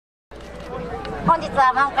本日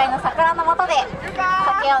は満開の桜の下で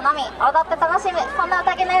酒を飲み踊って楽しむ、そんな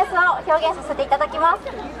宴の様子を表現させていただきま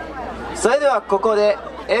す。それではここで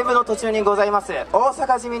演舞の途中にございます大阪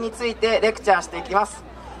締めについてレクチャーしていきます。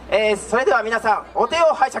それでは皆さんお手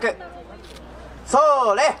を拝借。そ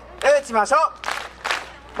れ打ちましょ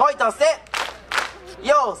う。もう一つで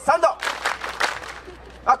よー3度。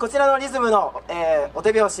こちらのリズムの、お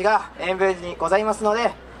手拍子が演舞にございますの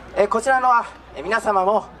で、こちらのは皆様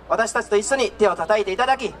も私たちと一緒に手を叩いていた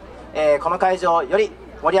だき、この会場をより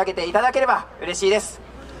盛り上げていただければ嬉しいです。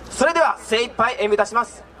それでは精一杯演舞いたしま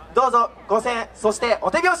す。どうぞご声援、そして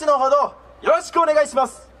お手拍子のほどよろしくお願いしま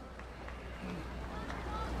す。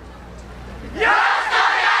よろしくお願いし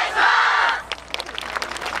ま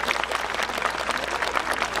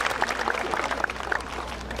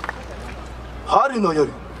す。春の夜、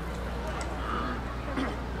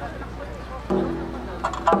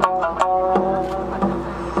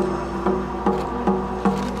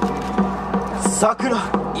桜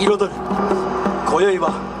彩る今宵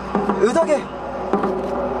は宴。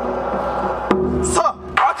さあ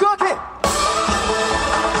幕開け。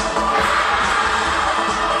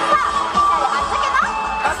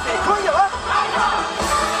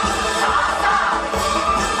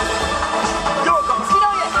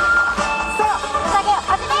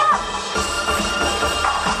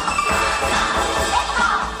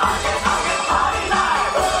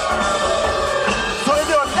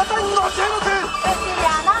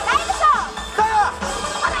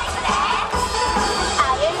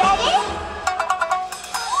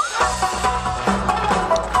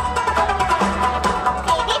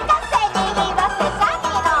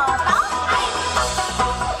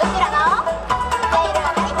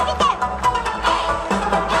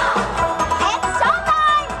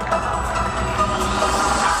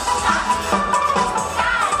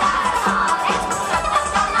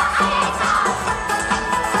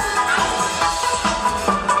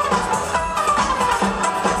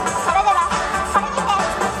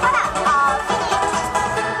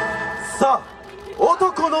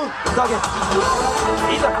男の宴、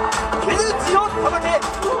いざ手打ちを叩け。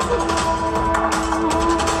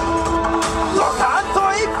ドカンと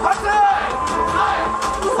一発。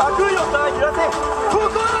作よさ揺らせ、心を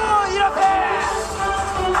揺らせ。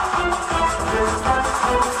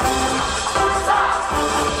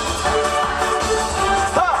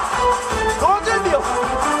さあご準備を。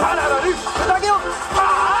さらなる宴を始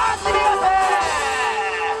めませ。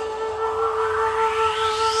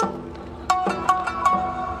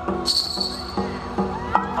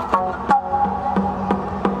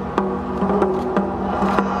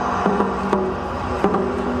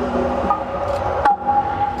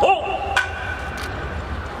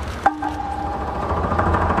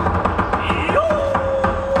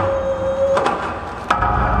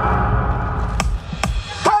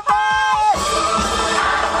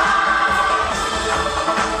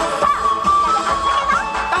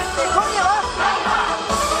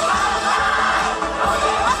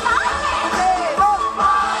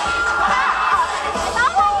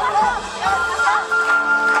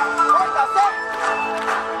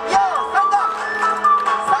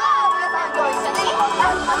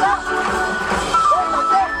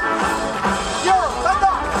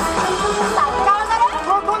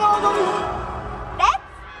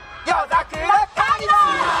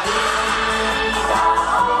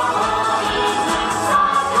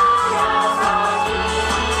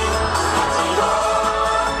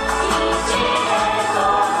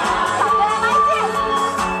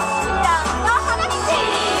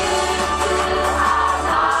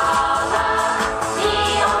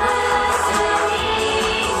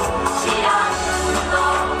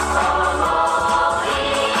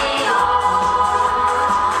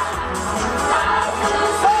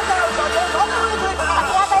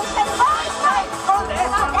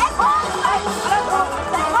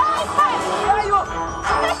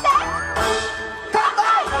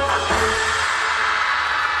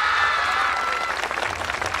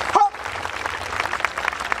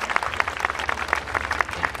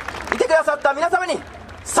くださった皆様に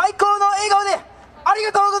最高の笑顔であり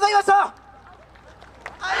がとうございました。ありがとうご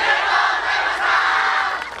ざいま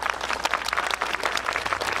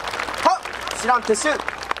した。は、知らん撤収。